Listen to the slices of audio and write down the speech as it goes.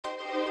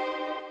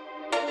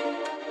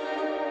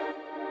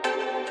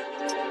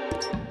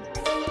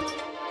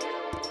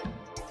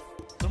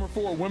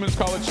4, women's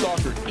college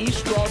soccer, East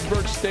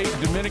Stroudsburg State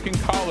Dominican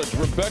College,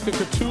 Rebecca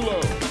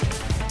Catullo.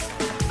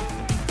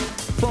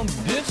 From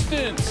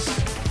distance,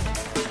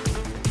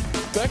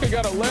 Becca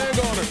got a leg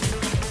on her.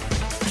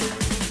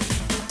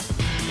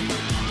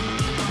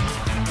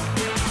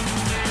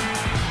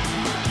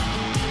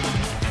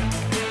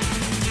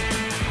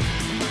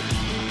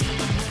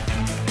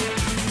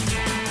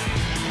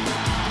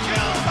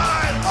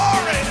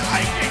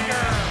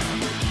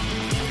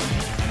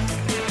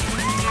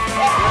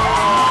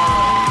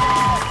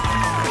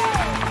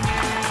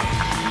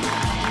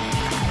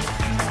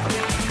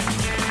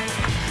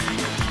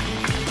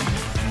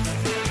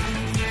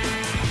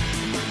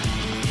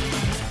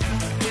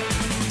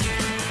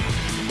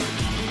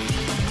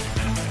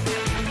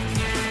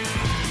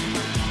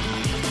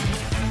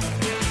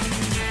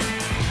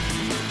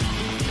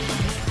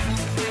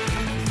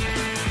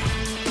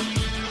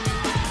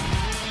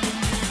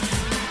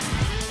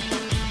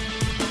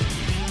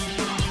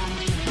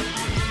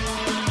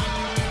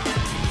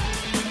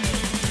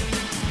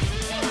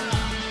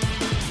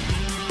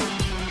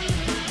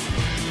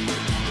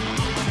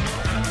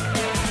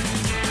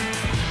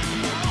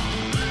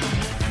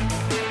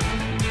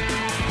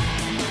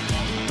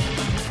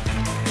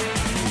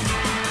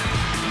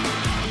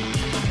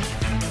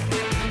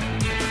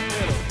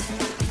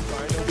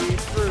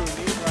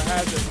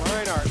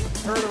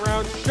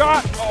 Turnaround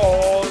shot.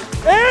 Oh,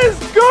 is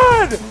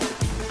good.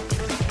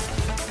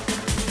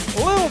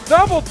 A little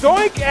double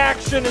doink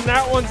action, and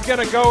that one's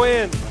going to go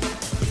in.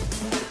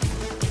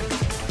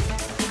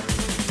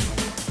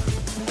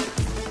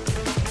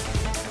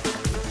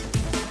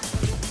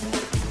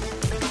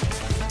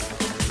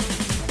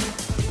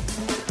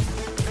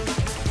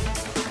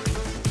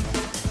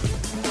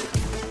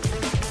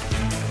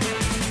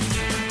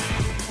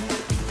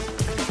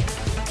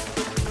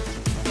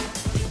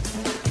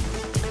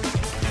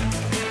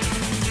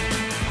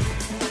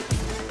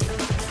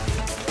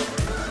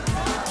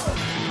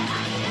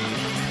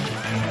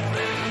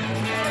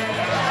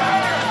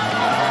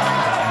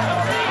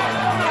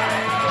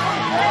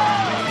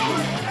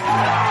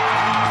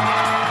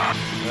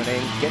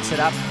 Gets it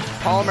up,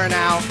 Palmer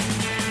now,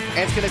 and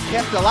it's going to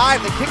keep it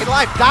alive, they kick it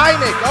alive,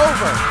 Dynick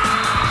over,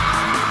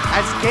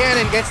 as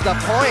Gannon gets the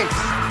points.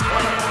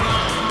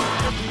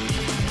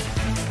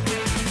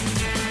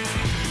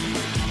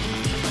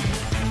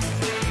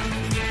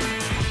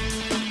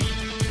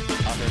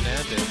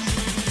 Hernandez,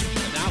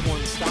 and that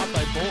one stopped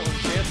by Bolton,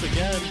 chance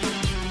again,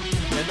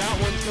 and that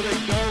one's going to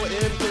go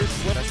in for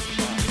slip.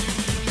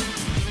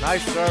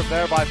 Nice serve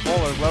there by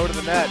Fuller, low to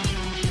the net.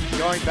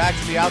 Going back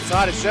to the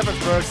outside of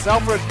Shippensburg.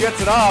 Selfridge gets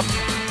it up.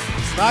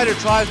 Snyder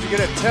tries to get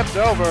it tipped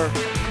over,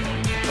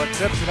 but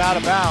tips it out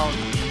of bounds.